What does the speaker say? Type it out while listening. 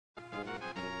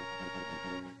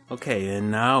Okay, and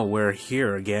now we're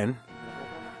here again.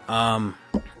 Alright,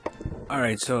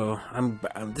 so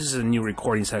this is a new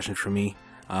recording session for me,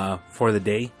 for the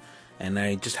day, and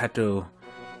I just had to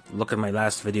look at my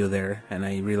last video there, and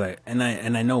I realized, and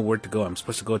I know where to go. I'm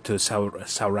supposed to go to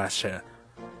Sarashala.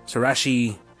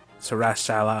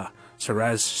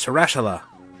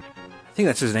 I think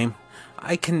that's his name.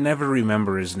 I can never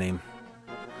remember his name.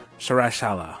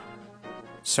 Sarashala.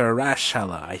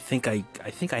 I think I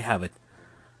have it.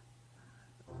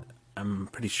 I'm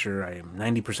pretty sure. I am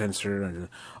 90% sure.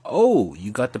 Oh, you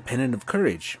got the Pendant of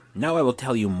Courage. Now I will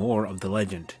tell you more of the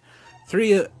legend.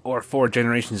 3 or 4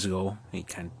 generations ago, you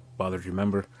can't bother to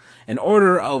remember, an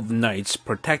order of knights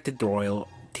protected the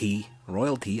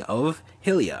royalty of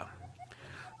Hylia.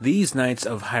 These knights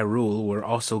of Hyrule were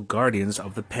also guardians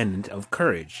of the Pendant of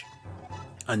Courage.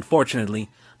 Unfortunately,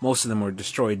 most of them were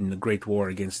destroyed in the Great War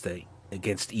against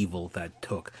evil that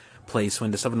took place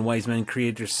when the 7 wise men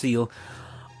created their seal.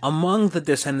 Among the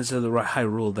descendants of the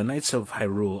Hyrule, the Knights of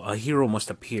Hyrule, a hero must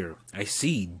appear. I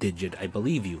see, Digit, I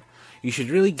believe you. You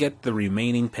should really get the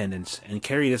remaining pendants and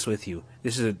carry this with you.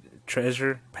 This is a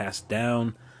treasure passed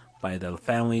down by the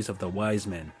families of the wise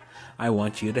men. I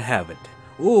want you to have it.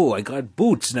 Ooh, I got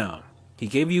boots now. He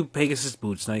gave you Pegasus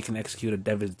boots. Now you can execute a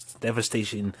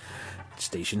devastating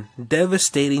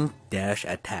dash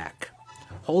attack.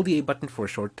 Hold the A button for a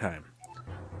short time.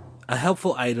 A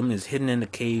helpful item is hidden in a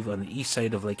cave on the east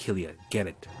side of Lake Hylia. Get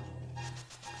it.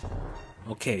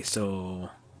 Okay, so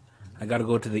I gotta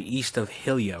go to the east of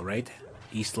Hylia, right?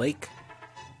 East Lake?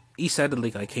 East side of the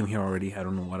lake. I came here already. I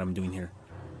don't know what I'm doing here.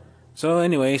 So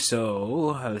anyway,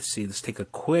 let's see. Let's take a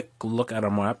quick look at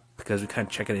our map because we can't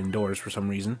check it indoors for some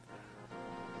reason.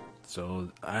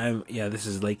 So this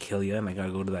is Lake Hylia, and I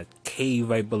gotta go to that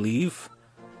cave, I believe.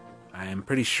 I'm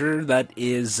pretty sure that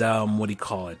is what do you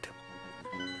call it?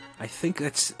 I think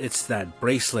it's that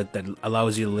bracelet that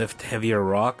allows you to lift heavier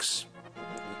rocks.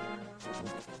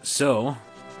 So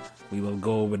we will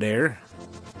go over there.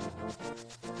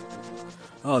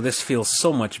 Oh, this feels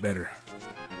so much better.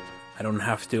 I don't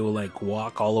have to like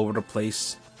walk all over the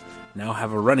place. Now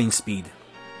have a running speed.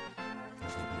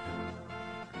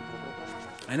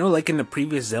 I know like in the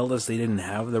previous Zeldas they didn't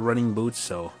have the running boots,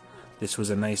 so this was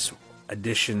a nice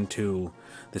addition to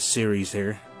the series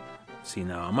here. See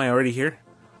now, am I already here?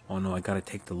 Oh no, I gotta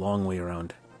take the long way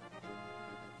around.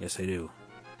 Yes, I do.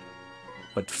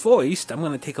 But first, I'm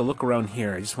gonna take a look around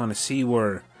here. I just want to see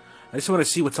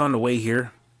what's on the way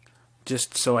here.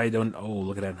 Just so I don't... Oh,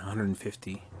 look at that,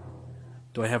 150.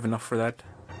 Do I have enough for that?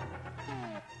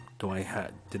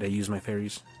 Did I use my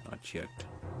fairies? Not yet.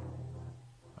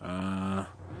 I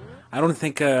don't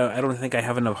think I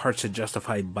have enough hearts to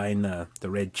justify buying the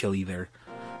red chili there.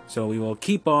 So we will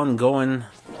keep on going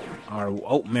our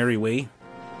merry way.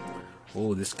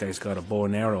 Oh, this guy's got a bow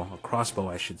and arrow, a crossbow,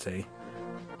 I should say.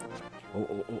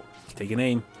 Oh, take an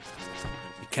aim.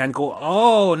 You can't go.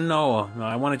 Oh no,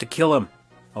 I wanted to kill him.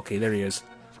 Okay, there he is.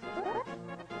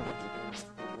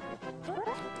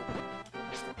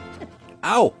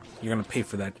 Ow! You're gonna pay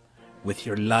for that with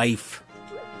your life.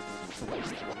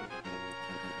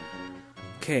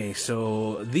 Okay,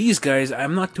 so these guys,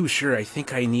 I'm not too sure. I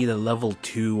think I need a level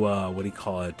 2, what do you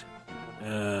call it?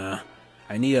 I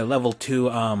need a level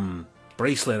 2,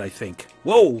 bracelet, I think.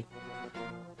 Whoa!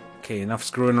 Okay, enough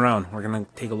screwing around. We're gonna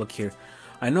take a look here.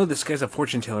 I know this guy's a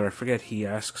fortune teller. I forget he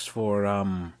asks for,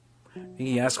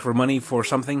 he asks for money for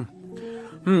something.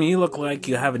 You look like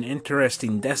you have an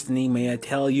interesting destiny. May I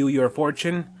tell you your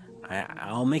fortune?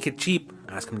 I'll make it cheap.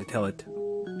 Ask him to tell it.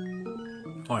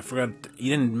 Oh, I forgot. You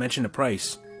didn't mention the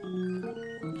price.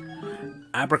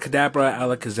 Abracadabra,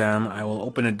 alakazam. I will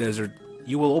open a desert.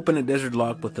 You will open a desert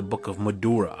lock with the Book of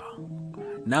Madura.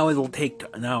 Now I will take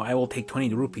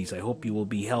 20 rupees. I hope you will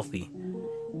be healthy.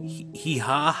 He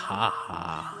ha ha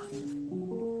ha.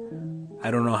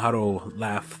 I don't know how to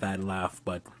laugh that laugh,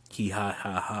 but he ha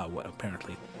ha ha. What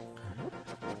apparently.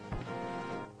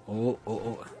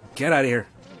 Oh! Get out of here!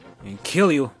 And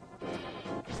kill you.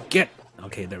 Get.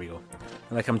 Okay, there we go.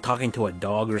 Like I'm talking to a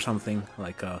dog or something,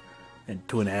 like to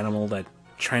an animal that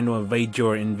trying to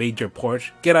invade your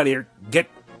porch. Get out of here! Get.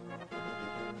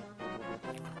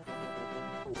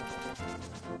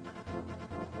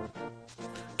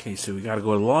 Okay, so we gotta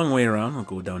go a long way around. We'll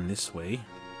go down this way.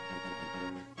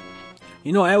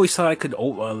 You know, I always thought I could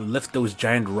lift those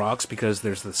giant rocks because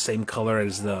there's the same color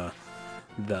as the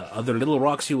other little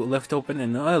rocks you lift open.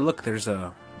 And oh, look, there's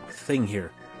a thing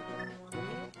here.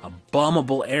 A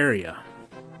bombable area.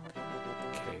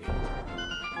 Okay.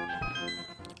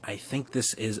 I think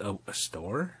this is a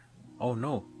store? Oh,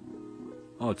 no.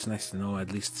 Oh, it's nice to know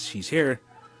at least she's here.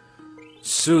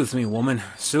 Soothe me, woman.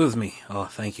 Soothe me. Oh,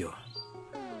 thank you.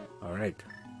 All right.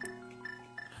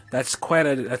 That's quite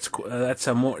a. That's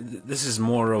a more. This is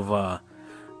more of a.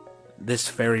 This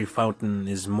fairy fountain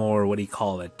is more, what do you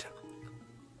call it,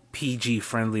 PG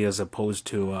friendly, as opposed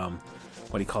to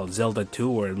what do you call it, Zelda 2,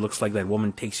 where it looks like that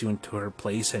woman takes you into her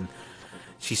place and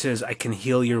she says, "I can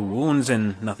heal your wounds,"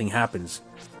 and nothing happens.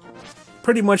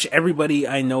 Pretty much everybody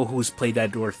I know who's played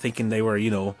that were thinking they were, you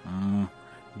know,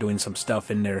 doing some stuff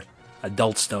in their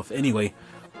adult stuff. Anyway,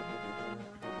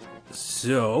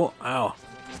 so, ow.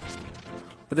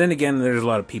 But then again, there's a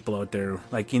lot of people out there,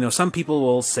 like, you know, some people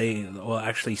will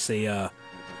actually say, what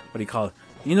do you call it?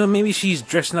 You know, maybe she's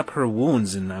dressing up her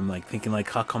wounds, and I'm like thinking, like,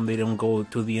 how come they don't go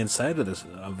to the inside of this,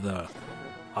 of the,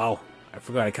 oh, I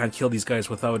forgot, I can't kill these guys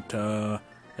without,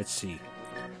 let's see,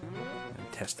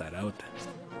 test that out.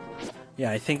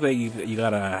 Yeah, I think that you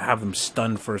gotta have them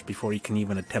stunned first before you can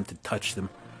even attempt to touch them.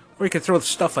 Or you can throw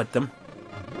stuff at them.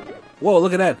 Whoa,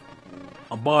 look at that!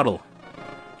 A bottle.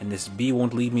 And this bee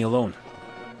won't leave me alone.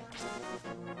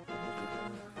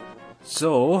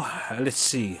 So, let's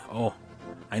see. Oh,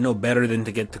 I know better than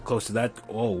to get too close to that.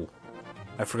 Oh,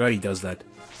 I forgot he does that.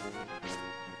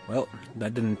 Well,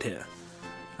 that didn't...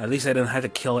 at least I didn't have to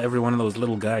kill every one of those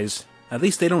little guys. At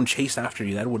least they don't chase after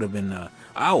you. That would have been,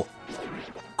 ow!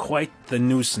 Quite the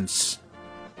nuisance.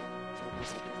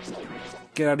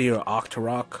 Get out of here,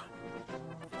 Octorok.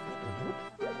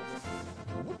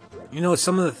 You know,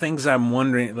 some of the things I'm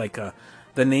wondering, like,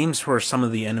 the names for some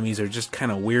of the enemies are just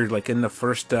kind of weird. Like in the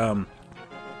first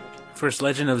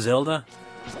Legend of Zelda,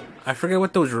 I forget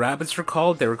what those rabbits were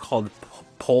called. They were called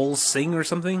Pole's Sing or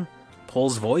something?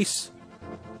 Pole's Voice?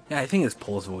 Yeah, I think it's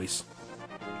Pole's Voice.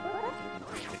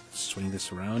 Swing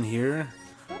this around here.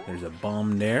 There's a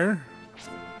bomb there.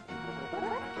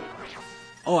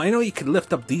 Oh, I know you could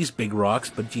lift up these big rocks,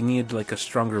 but you need like a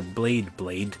stronger blade.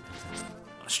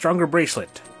 A stronger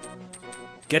bracelet.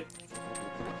 Get...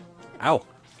 Ow.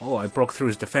 Oh, I broke through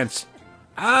his defense.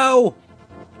 Ow!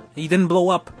 He didn't blow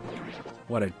up.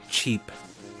 What a cheap.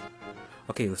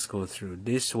 Okay, let's go through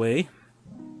this way.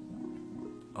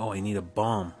 Oh, I need a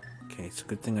bomb. Okay, it's a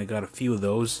good thing I got a few of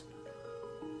those.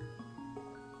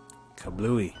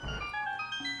 Kablooey.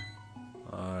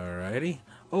 Alrighty.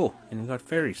 Oh, and we got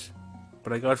fairies.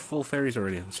 But I got full fairies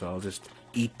already, so I'll just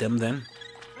eat them then.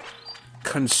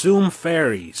 Consume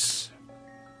fairies.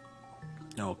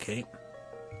 Okay.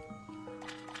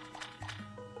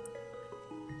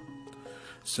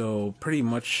 So pretty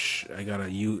much I gotta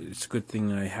use. It's a good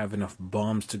thing I have enough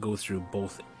bombs to go through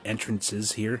both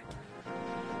entrances here.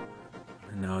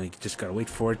 And now you just gotta wait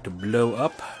for it to blow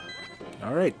up.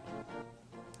 Alright.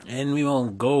 And we will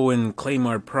go and claim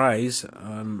our prize.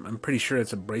 I'm pretty sure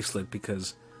it's a bracelet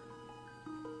because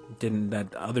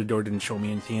that other door didn't show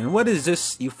me anything. And what is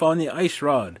this? You found the ice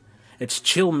rod. It's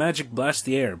chill magic, blast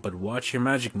the air, but watch your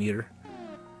magic meter.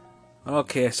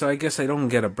 Okay, so I guess I don't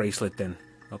get a bracelet then.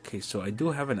 Okay, so I do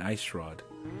have an ice rod.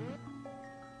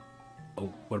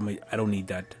 Oh, what am I don't need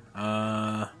that.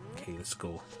 Okay, let's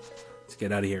go. Let's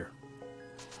get out of here.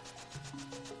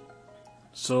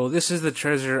 So this is the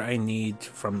treasure I need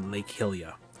from Lake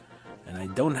Hylia. And I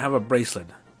don't have a bracelet.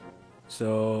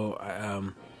 So,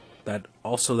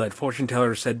 that fortune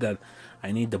teller said that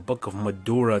I need the Book of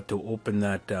Madura to open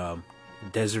that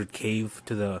desert cave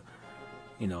to the,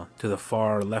 you know, to the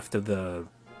far left of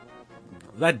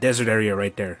that desert area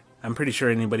right there. I'm pretty sure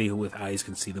anybody who with eyes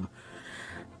can see them.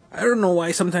 I don't know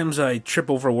why sometimes I trip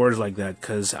over words like that,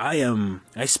 because I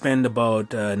spend about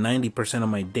 90% of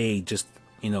my day just,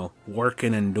 you know,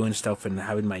 working and doing stuff and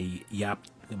having my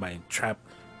trap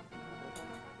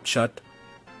shut.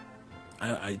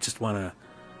 I just wanna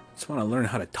learn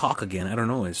how to talk again. I don't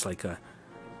know. It's like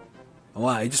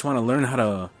I just want to learn how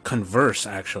to converse,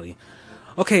 actually.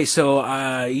 Okay, so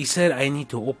he said I need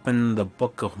to open the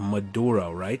Book of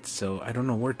Madura, right? So I don't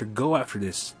know where to go after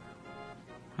this.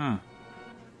 I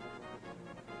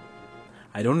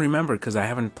don't remember because I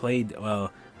haven't played.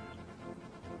 Well,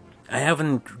 I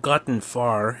haven't gotten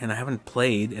far, and I haven't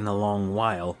played in a long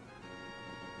while.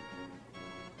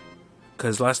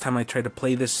 Because last time I tried to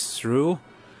play this through,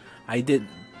 I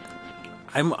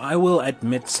will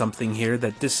admit something here,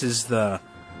 that this is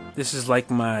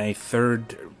like my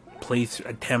third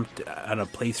attempt at a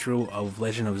playthrough of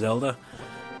Legend of Zelda.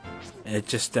 It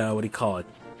just what do you call it?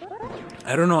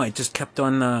 I don't know. I just kept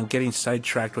on getting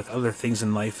sidetracked with other things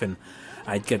in life, and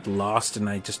I'd get lost, and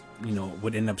I just, you know,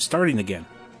 would end up starting again.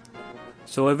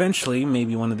 So eventually,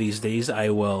 maybe one of these days, I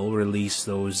will release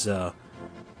those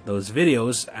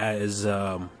videos as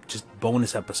just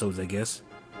bonus episodes, I guess.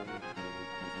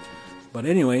 But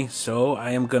anyway, so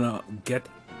I'm gonna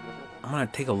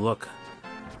take a look.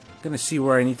 Gonna see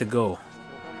where I need to go.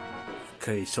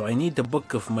 Okay, so I need the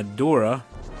Book of Medora.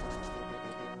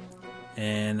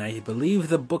 And I believe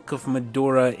the Book of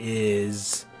Medora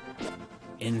is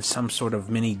in some sort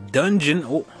of mini dungeon.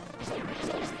 Oh!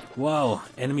 Wow,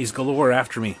 enemies galore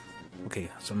after me. Okay,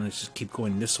 so I'm gonna just keep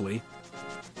going this way.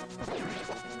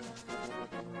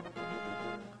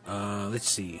 Let's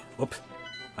see. Whoop.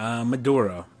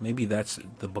 Medora. Maybe that's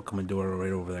the Book of Medora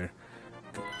right over there.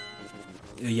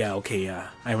 Yeah, okay, yeah.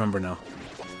 I remember now.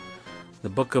 The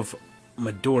Book of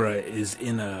Medora is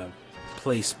in a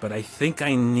place, but I think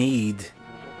I need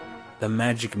the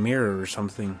magic mirror or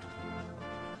something.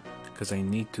 Because I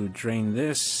need to drain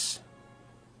this.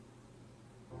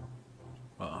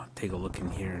 Well, take a look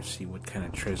in here and see what kind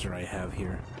of treasure I have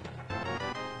here.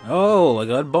 Oh, I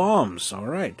got bombs.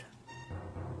 Alright.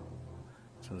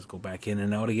 So let's go back in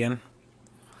and out again.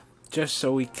 Just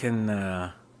so we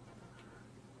can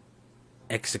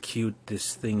execute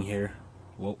this thing here.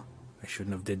 Whoa, I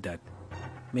shouldn't have did that.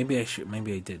 Maybe I should.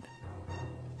 Maybe I did.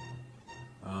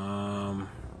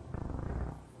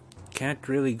 Can't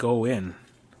really go in.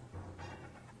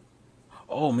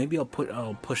 Oh, maybe I'll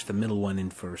push the middle one in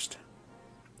first.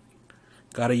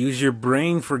 Gotta use your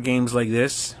brain for games like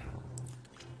this.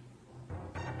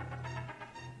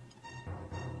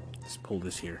 Let's pull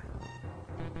this here.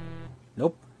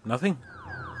 Nope, nothing.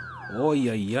 Oh,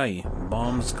 yay,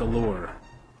 bombs galore.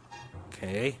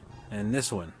 Okay, and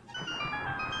this one.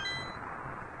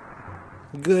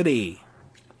 Goody.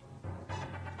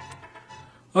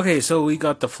 Okay, so we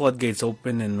got the floodgates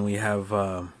open and we have,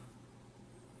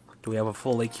 do we have a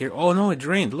full lake here? Oh no, it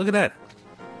drained. Look at that.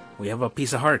 We have a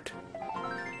piece of heart.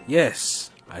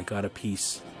 Yes, I got a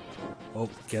piece. Oh,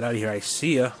 get out of here. I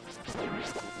see ya.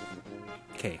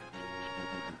 Okay.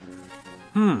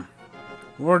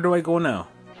 Where do I go now?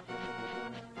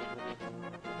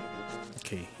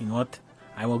 Okay, you know what?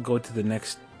 I will go to the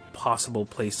next possible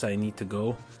place I need to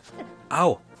go.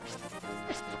 Ow!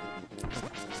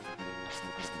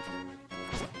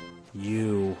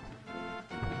 You.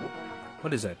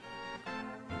 What is that?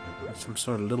 That's some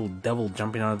sort of little devil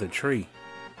jumping out of the tree.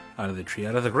 Out of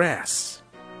the grass.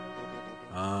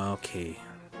 Okay.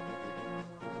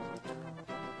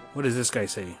 What does this guy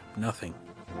say? Nothing.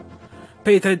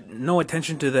 Pay no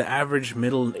attention to the average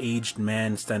middle-aged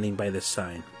man standing by this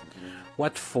sign.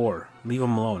 What for? Leave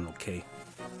him alone, okay.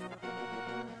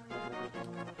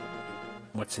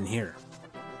 What's in here?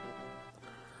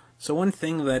 So one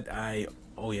thing that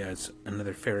oh yeah, it's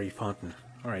another fairy fountain.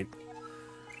 Alright.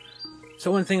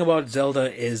 So one thing about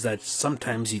Zelda is that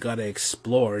sometimes you gotta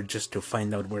explore just to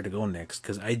find out where to go next.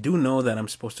 Because I do know that I'm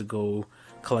supposed to go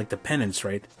collect the penance,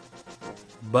 right?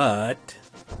 But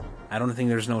I don't think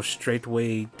there's no straight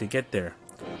way to get there.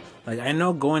 Like, I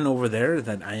know going over there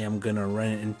that I am gonna run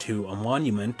into a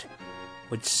monument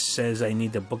which says I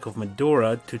need the Book of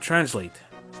Medora to translate.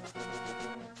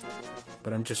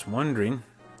 But I'm just wondering,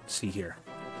 let's see here.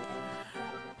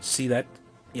 See that?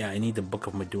 Yeah, I need the Book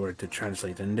of Medora to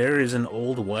translate. And there is an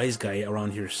old wise guy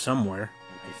around here somewhere,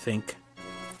 I think.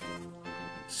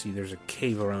 See, there's a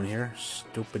cave around here.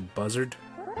 Stupid buzzard.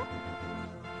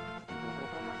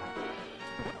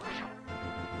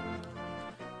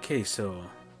 Okay, so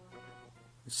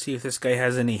let's see if this guy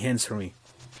has any hints for me.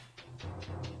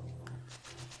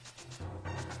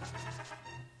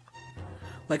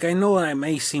 Like, I know I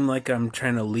may seem like I'm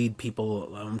trying to lead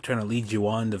people, I'm trying to lead you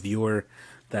on, the viewer,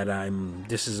 that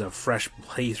this is a fresh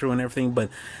playthrough and everything, but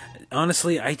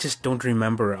honestly, I just don't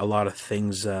remember a lot of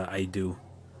things I do.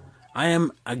 I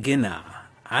am Agina.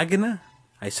 Agina?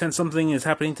 I sense something is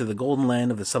happening to the golden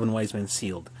land of the seven wise men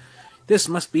sealed. This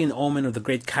must be an omen of the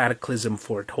great cataclysm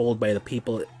foretold by the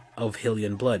people of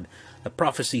Hylian blood. The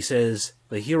prophecy says,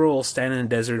 the hero will stand in the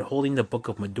desert holding the Book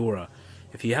of Medora.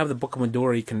 If you have the Book of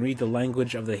Medora, you can read the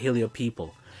language of the Helio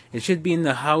people. It should be in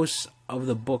the house of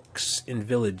the books in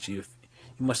village. You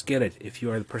must get it if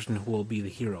you are the person who will be the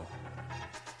hero.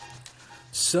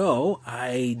 So,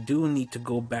 I do need to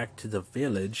go back to the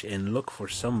village and look for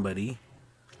somebody.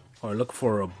 Or look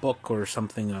for a book or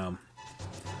something,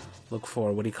 look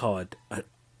for, what do you call it?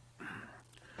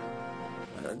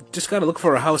 Just gotta look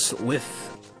for a house with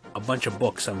a bunch of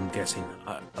books, I'm guessing.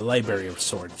 A library of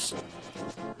sorts.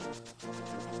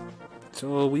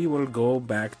 So we will go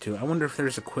back to... I wonder if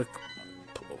there's a quick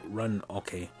run.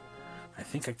 Okay. I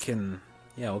think I can...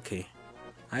 Yeah, okay.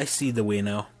 I see the way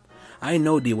now. I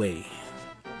know the way.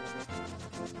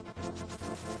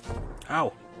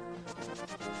 Ow!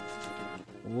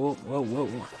 Whoa, whoa, whoa,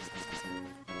 whoa.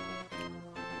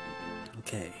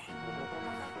 Okay.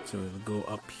 So we'll go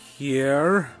up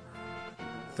here.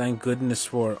 Thank goodness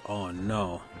for... Oh,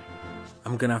 no.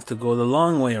 I'm gonna have to go the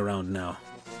long way around now.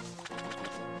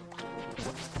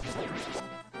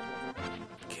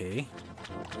 Okay.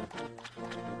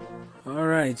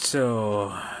 Alright,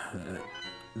 so...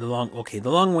 the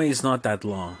long way is not that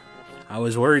long. I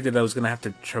was worried that I was going to have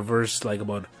to traverse like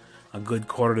about a good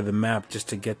quarter of the map just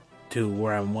to get to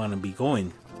where I want to be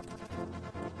going.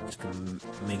 Just going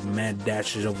to make mad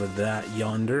dashes over that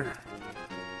yonder.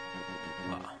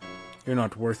 Wow. You're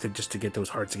not worth it just to get those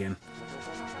hearts again.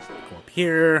 Go up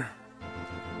here.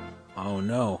 Oh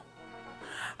no.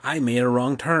 I made a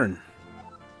wrong turn.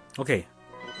 Okay.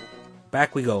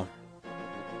 Back we go.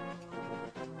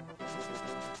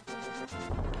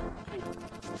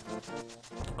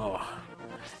 Oh.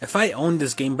 If I owned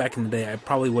this game back in the day, I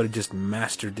probably would have just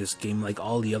mastered this game like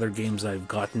all the other games I've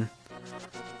gotten.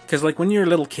 Because like when you're a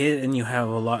little kid and you have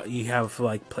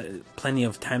like plenty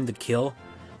of time to kill,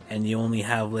 and you only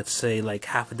have, let's say, like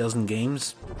half a dozen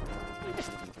games,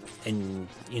 and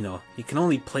you know, you can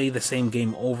only play the same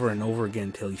game over and over again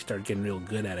until you start getting real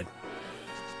good at it.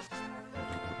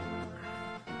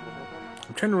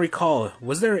 I'm trying to recall,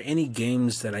 was there any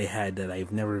games that I had that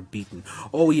I've never beaten?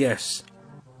 Oh yes,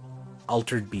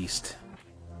 Altered Beast.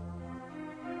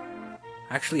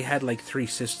 I actually had like 3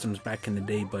 systems back in the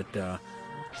day, but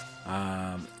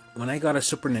when I got a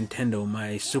Super Nintendo,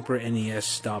 my Super NES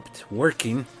stopped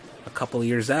working a couple of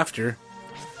years after,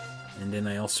 and then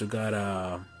I also got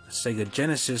a Sega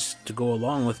Genesis to go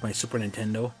along with my Super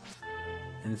Nintendo.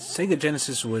 And Sega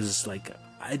Genesis was like,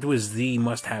 it was the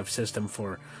must-have system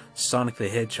for Sonic the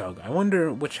Hedgehog. I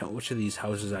wonder which of these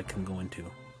houses I can go into.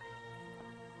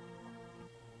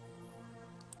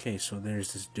 Okay, so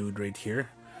there's this dude right here.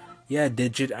 Yeah,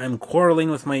 Digit, I'm quarreling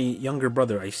with my younger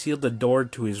brother. I sealed the door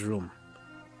to his room.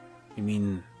 You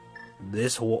mean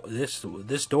this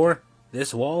door?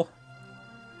 This wall?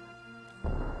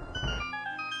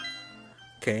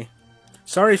 Okay.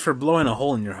 Sorry for blowing a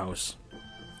hole in your house.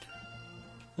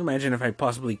 Imagine if I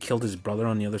possibly killed his brother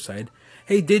on the other side.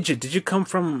 Hey, Digit, did you come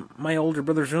from my older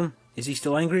brother's room? Is he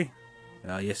still angry?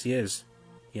 Yes, he is.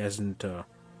 He hasn't,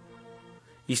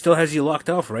 he still has you locked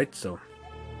off, right? So,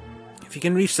 if you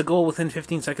can reach the goal within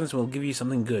 15 seconds, we'll give you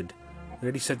something good.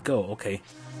 Ready, set, go. Okay.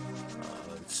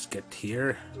 Let's get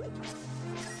here. Let's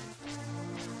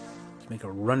make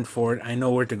a run for it. I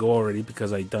know where to go already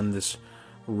because I've done this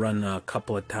run a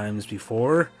couple of times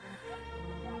before.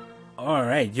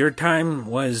 Alright, your time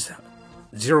was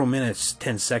 0 minutes,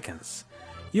 10 seconds.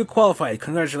 You qualified.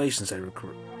 Congratulations.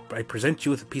 I present you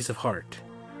with a piece of heart.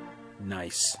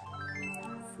 Nice.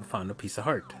 We found a piece of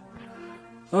heart.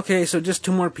 Okay, so just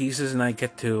 2 more pieces and I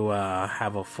get to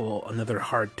have another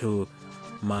heart to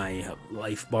my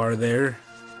life bar there.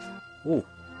 Ooh,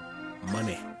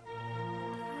 money.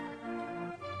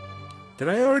 Did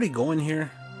I already go in here?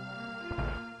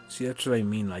 See, that's what I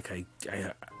mean, like I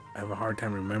have a hard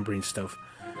time remembering stuff.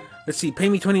 Let's see, pay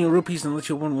me 20 rupees and let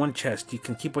you win 1 chest. You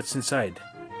can keep what's inside.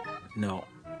 No.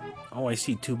 Oh, I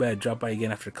see, too bad. Drop by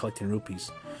again after collecting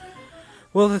rupees.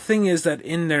 Well, the thing is that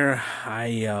in there,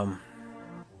 I'm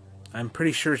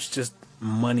pretty sure it's just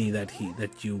money that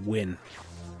you win.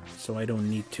 So I don't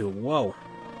need to. Whoa.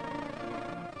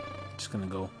 Just gonna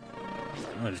go.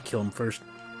 I'm gonna kill him first.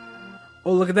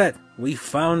 Oh, look at that. We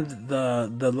found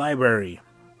the library.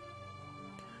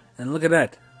 And look at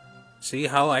that. See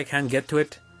how I can't get to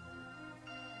it?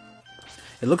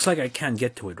 It looks like I can't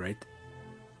get to it, right?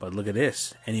 But look at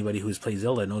this. Anybody who's played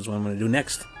Zelda knows what I'm going to do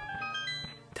next.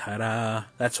 Ta-da!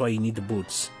 That's why you need the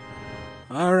boots.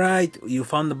 Alright, you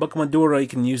found the Book Madura. You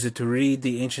can use it to read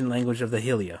the ancient language of the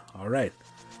Hylia. Alright.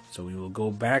 So we will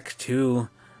go back to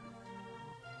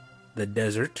the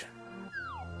desert.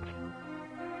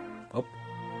 Oh.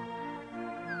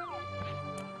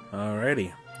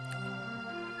 Alrighty.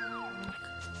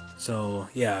 So,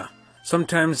 yeah.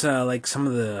 Sometimes, like, some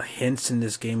of the hints in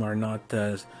this game are not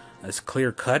as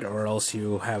clear-cut, or else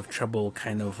you have trouble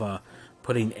kind of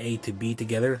putting A to B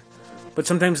together. But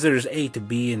sometimes there's A to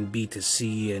B and B to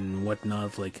C and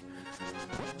whatnot, like,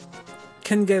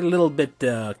 can get a little bit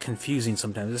confusing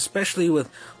sometimes, especially with,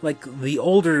 like, the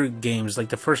older games. Like,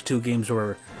 the first 2 games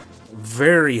were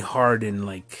very hard in,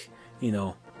 like, you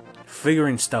know,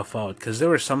 figuring stuff out, because there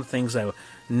were some things I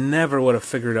never would have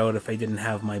figured out if I didn't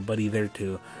have my buddy there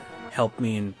to help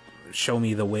me and show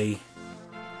me the way.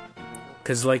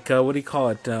 Because, like, what do you call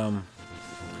it? I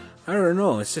don't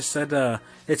know. It's just that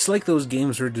it's like those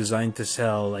games were designed to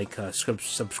sell, like,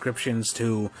 subscriptions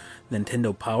to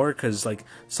Nintendo Power. Because, like,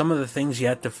 some of the things you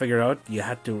had to figure out, you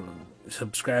had to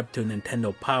subscribe to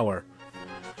Nintendo Power.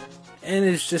 And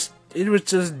it was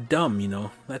just dumb, you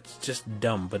know. That's just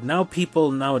dumb. But now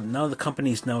now the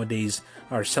companies nowadays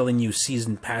are selling you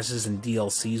season passes and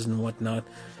DLCs and whatnot,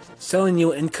 selling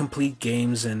you incomplete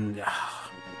games, and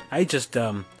I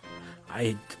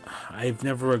I've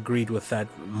never agreed with that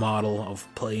model of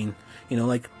playing. You know,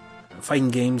 like fighting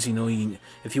games. You know,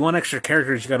 if you want extra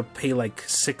characters, you got to pay like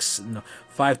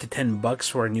 $5 to $10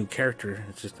 for a new character.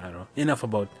 It's just, I don't know. Enough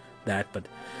about that. But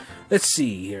let's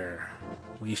see here.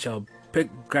 We shall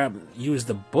use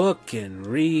the book and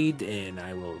read, and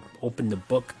I will open the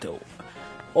book to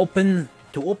open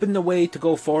the way to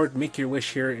go forward. Make your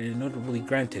wish here, and notably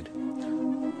granted.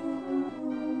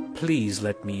 Please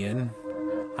let me in.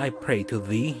 I pray to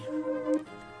thee.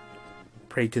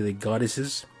 Pray to the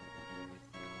goddesses.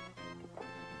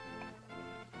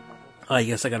 I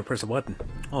guess I gotta press a button.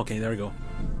 Okay, there we go.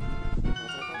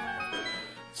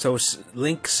 So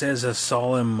Link says a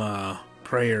solemn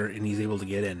prayer and he's able to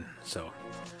get in. So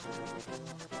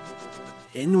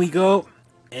in we go,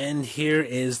 and here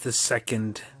is the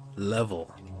second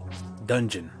level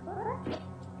dungeon.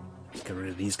 Let's get rid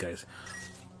of these guys.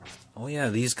 Oh yeah,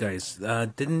 these guys.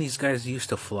 Didn't these guys used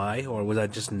to fly, or was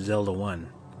that just in Zelda 1?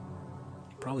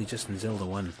 Probably just in Zelda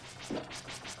 1.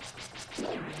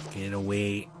 Get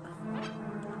away.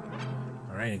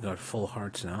 Alright, I got full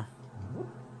hearts now.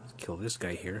 Let's kill this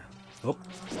guy here. Oh,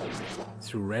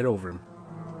 threw red over him.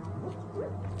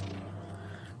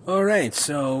 Alright,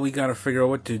 so we gotta figure out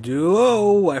what to do.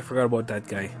 Oh, I forgot about that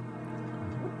guy.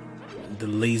 The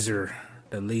laser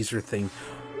thing.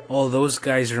 Oh, those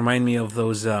guys remind me of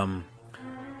those, oh,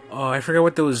 I forget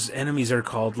what those enemies are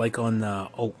called, like on,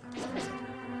 oh.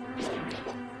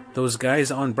 Those guys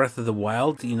on Breath of the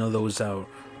Wild, you know, those,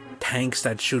 tanks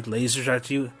that shoot lasers at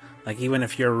you. Like, even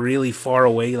if you're really far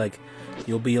away, like,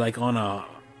 you'll be, like, on a,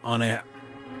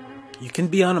 you can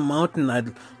be on a mountain that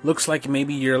looks like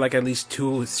maybe you're, like, at least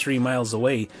 2 or 3 miles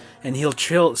away, and he'll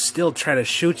still try to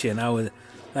shoot you, and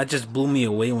that just blew me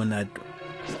away when that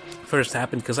first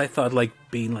happened, because I thought, like,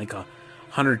 being, like,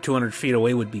 100, 200 feet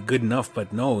away would be good enough,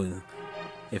 but no.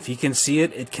 If you can see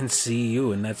it, it can see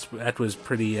you, and that was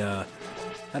pretty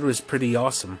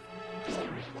awesome.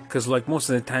 Because, like, most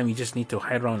of the time you just need to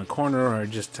hide around a corner or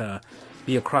just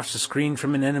be across the screen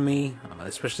from an enemy,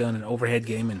 especially on an overhead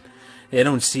game, and they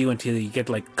don't see you until you get,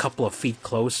 like, a couple of feet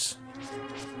close.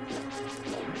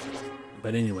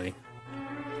 But anyway,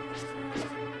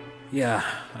 yeah,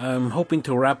 I'm hoping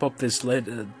to wrap up this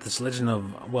Legend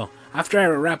of, well, after I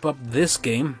wrap up this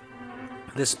game,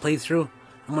 this playthrough,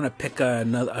 I'm gonna pick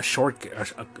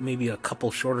maybe a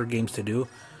couple shorter games to do,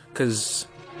 because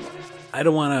I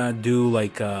don't want to do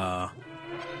like I'm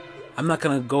not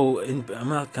gonna go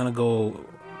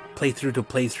playthrough to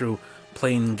playthrough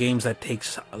playing games that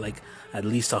takes like at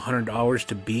least 100 hours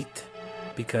to beat,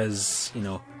 because you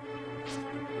know,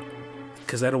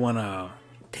 because I don't want to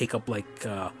take up like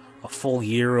a full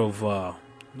year of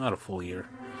not a full year.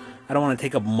 I don't want to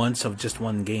take up months of just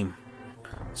one game.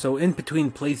 So in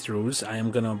between playthroughs, I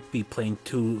am gonna be playing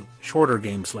 2 shorter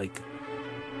games, like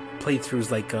playthroughs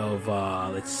like of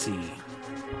let's see.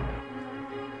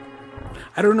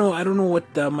 I don't know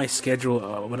what my schedule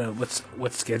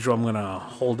what schedule I'm gonna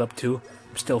hold up to.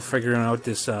 I'm still figuring out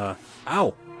this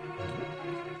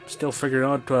still figuring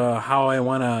out how I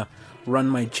wanna run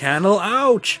my channel.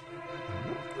 Ouch!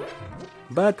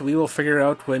 But we will figure it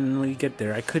out when we get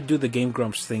there. I could do the Game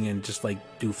Grumps thing and just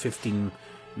like do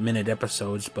 15-minute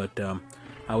episodes, but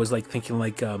I was like thinking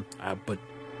like but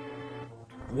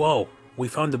whoa, we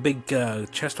found the big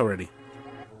chest already.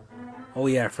 Oh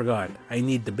yeah, I forgot. I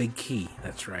need the big key.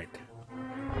 That's right.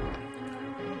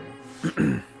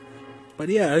 But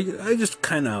yeah, I just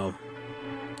kind of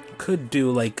could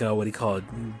do like what do you call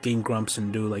it, Game Grumps,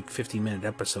 and do like 50-minute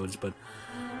episodes. But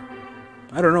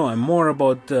I don't know. I'm more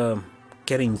about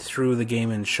getting through the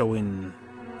game and showing,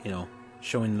 you know,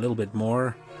 showing a little bit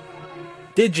more.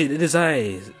 Digit, it is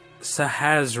I,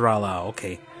 Sahasrara.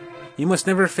 Okay, you must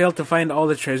never fail to find all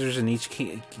the treasures in each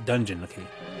dungeon. Okay,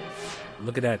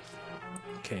 look at that.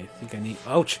 Okay, I think I need...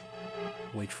 Ouch!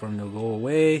 Wait for him to go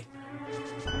away.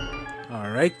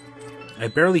 Alright. I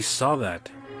barely saw that.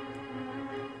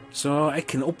 So I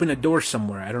can open a door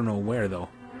somewhere. I don't know where though.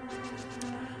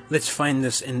 Let's find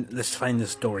this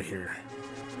door here.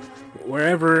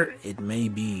 Wherever it may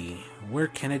be. Where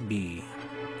can it be?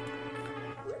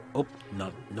 Oh,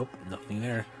 nope, nothing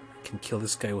there. I can kill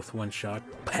this guy with one shot.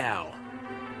 Pow!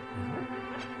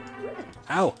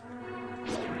 Ow!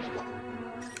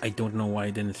 I don't know why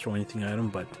I didn't throw anything at him,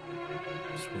 but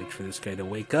just wait for this guy to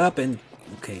wake up and...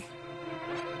 Okay.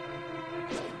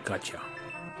 Gotcha.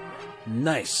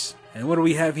 Nice. And what do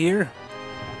we have here?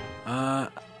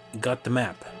 Got the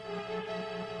map.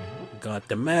 Got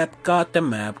the map, got the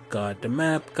map, got the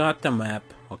map, got the map.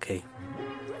 Okay.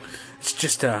 It's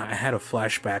just, I had a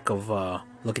flashback of,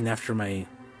 looking after my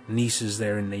nieces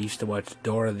there, and they used to watch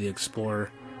Dora the Explorer.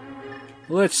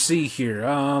 Let's see here.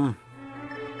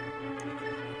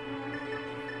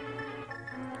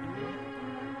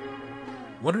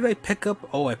 What did I pick up?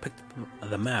 Oh, I picked up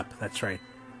the map. That's right.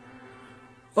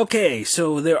 Okay,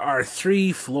 so there are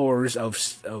 3 floors of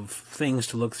things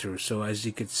to look through. So as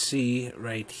you can see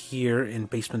right here in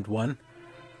basement 1,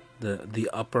 the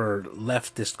upper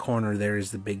leftist corner there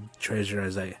is the big treasure,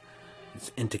 as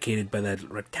it's indicated by that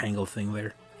rectangle thing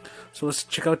there. So let's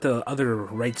check out the other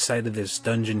right side of this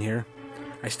dungeon here.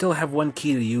 I still have 1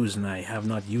 key to use, and I have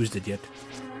not used it yet.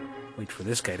 Wait for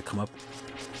this guy to come up.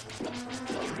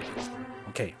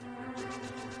 Okay.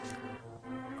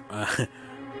 I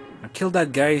killed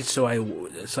that guy so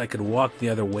I could walk the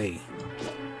other way.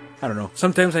 I don't know.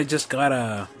 Sometimes I just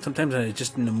gotta. Sometimes I'm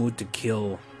just in the mood to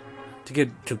kill,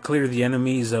 to clear the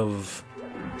enemies of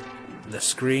the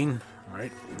screen. All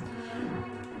right.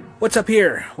 What's up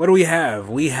here? What do we have?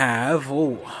 We have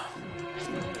we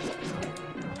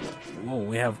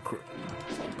have a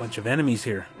bunch of enemies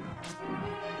here.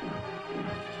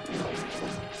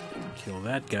 Kill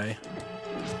that guy.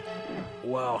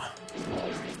 Wow.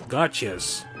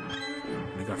 Gotchas.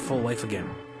 We got full life again.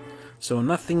 So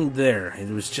nothing there. It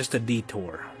was just a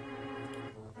detour.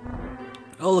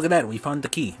 Oh, look at that. We found the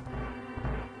key.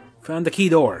 Found the key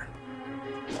door.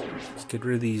 Let's get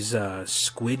rid of these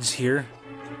squids here.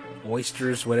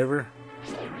 Oysters, whatever.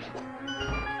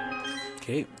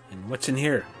 Okay, and what's in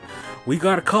here? We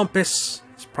got a compass.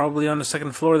 It's probably on the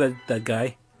 2nd floor, that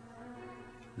guy.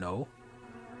 No.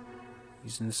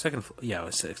 He's in the 2nd floor. Yeah,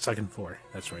 it's the 2nd floor.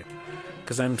 That's right.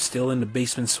 Because I'm still in the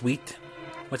basement suite.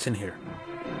 What's in here?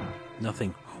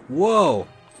 Nothing. Whoa!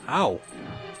 Ow!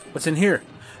 What's in here?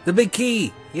 The big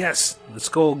key! Yes! Let's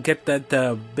go get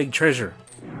that big treasure.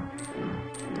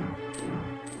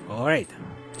 Alright.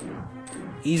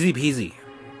 Easy peasy.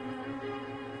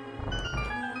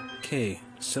 Okay,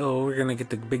 so we're gonna get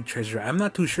the big treasure. I'm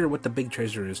not too sure what the big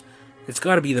treasure is. It's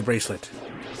gotta be the bracelet.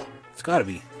 It's gotta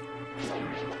be.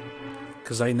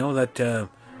 Because I know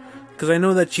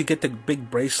that you get the big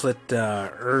bracelet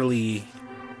early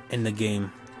in the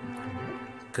game.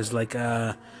 Because, like,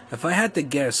 if I had to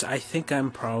guess, I think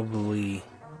I'm probably,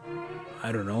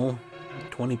 I don't know,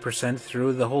 20%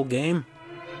 through the whole game.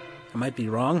 I might be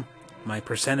wrong. My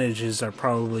percentages are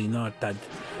probably not that...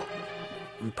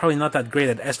 I'm probably not that great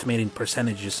at estimating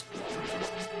percentages.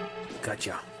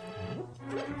 Gotcha.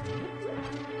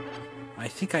 I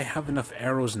think I have enough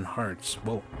arrows and hearts.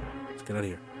 Whoa. Let's get out of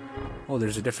here. Oh,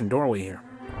 there's a different doorway here.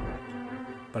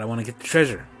 But I want to get the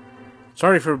treasure.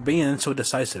 Sorry for being so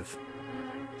decisive.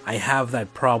 I have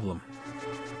that problem.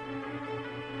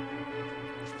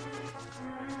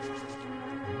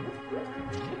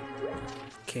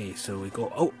 Okay, so we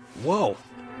go... Oh, whoa!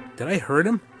 Did I hurt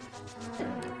him?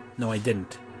 No, I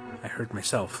didn't. I hurt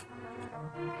myself.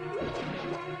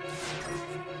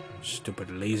 Stupid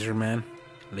laser man.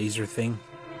 Laser thing.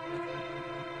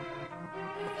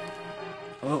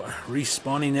 Oh,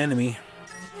 respawning enemy.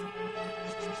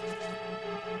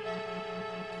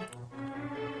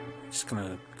 Just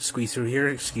gonna squeeze through here.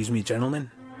 Excuse me,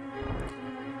 gentlemen.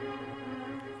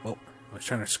 Oh, I was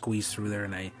trying to squeeze through there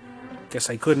and I guess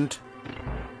I couldn't.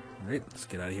 Alright, let's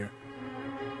get out of here.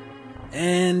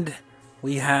 And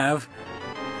we have...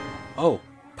 Oh,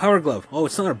 power glove. Oh,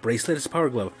 it's not a bracelet, it's a power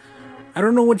glove. I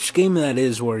don't know which game that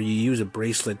is where you use a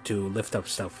bracelet to lift up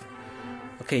stuff.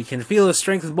 Okay, you can feel the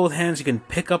strength with both hands. You can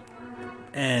pick up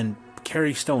and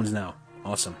carry stones now.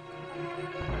 Awesome.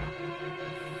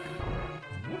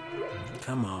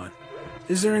 Come on.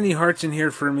 Is there any hearts in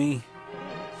here for me?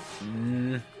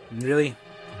 Really?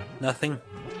 Nothing?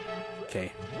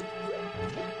 Okay.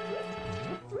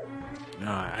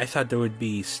 I thought there would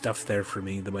be stuff there for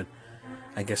me, but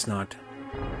I guess not.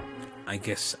 I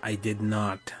guess I did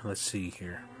not. Let's see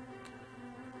here.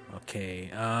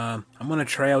 Okay, I'm gonna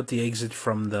try out the exit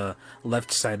from the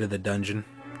left side of the dungeon.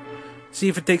 See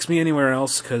if it takes me anywhere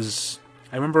else, because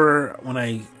I remember when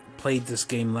I played this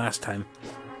game last time,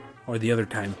 or the other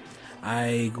time,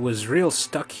 I was real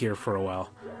stuck here for a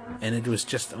while, and it was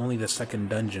just only the 2nd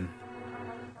dungeon.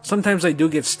 Sometimes I do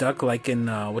get stuck, like in,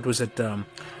 what was it,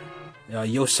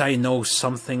 Yosai no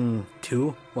something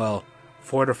 2? Well,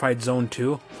 Fortified Zone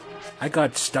 2. I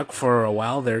got stuck for a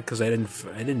while there because it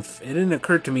didn't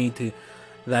occur to me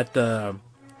that the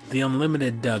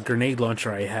unlimited grenade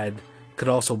launcher I had could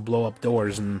also blow up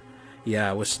doors, and yeah,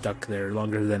 I was stuck there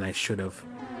longer than I should have.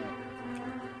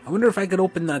 I wonder if I could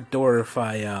open that door if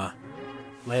I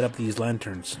light up these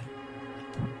lanterns.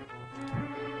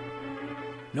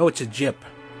 No, it's a jip.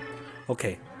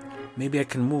 Okay, maybe I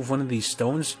can move one of these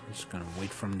stones. I'm just gonna wait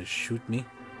for him to shoot me.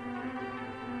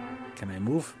 Can I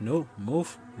move? No.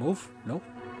 Move. Move. No.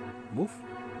 Move.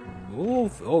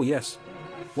 Oh, oh yes.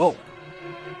 Whoa.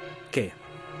 Okay.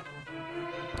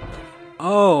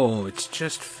 Oh, it's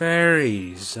just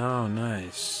fairies. Oh,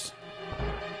 nice.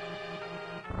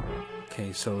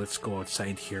 Okay, so let's go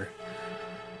outside here.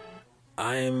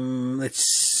 Let's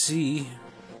see.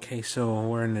 Okay, so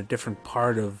we're in a different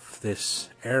part of this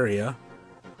area.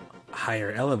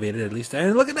 Higher elevated, at least.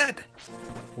 And look at that!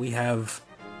 We have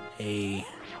a...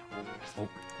 Oh.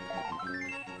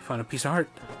 Found a piece of heart.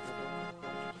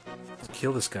 Let's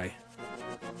kill this guy.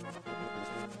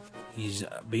 He's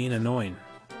being annoying.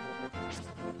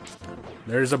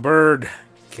 There's a bird.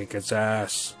 Kick its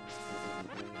ass.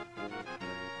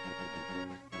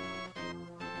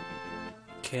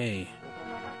 Okay.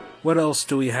 What else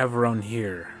do we have around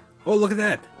here? Oh, look at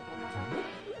that!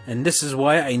 And this is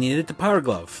why I needed the power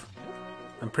glove.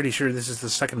 I'm pretty sure this is the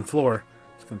second floor.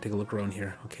 Just gonna take a look around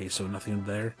here. Okay, so nothing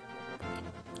there.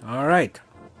 Alright.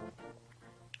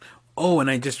 Oh, and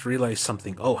I just realized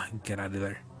something. Oh, get out of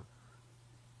there.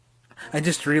 I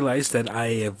just realized that I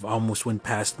have almost went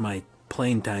past my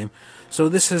playing time. So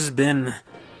this has been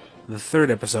the third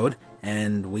episode,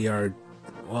 and we are,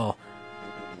 well,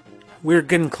 we're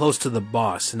getting close to the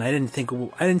boss, and I didn't think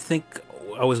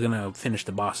I was gonna finish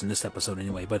the boss in this episode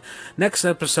anyway. But next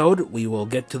episode, we will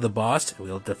get to the boss,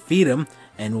 we'll defeat him,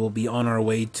 and we'll be on our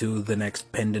way to the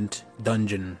next pendant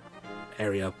dungeon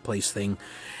area place thing.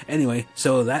 Anyway,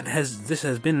 so this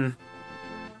has been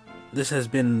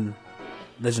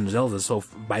Legend of Zelda so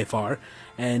by far,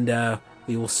 and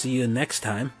we will see you next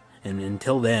time. And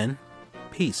until then,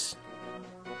 peace.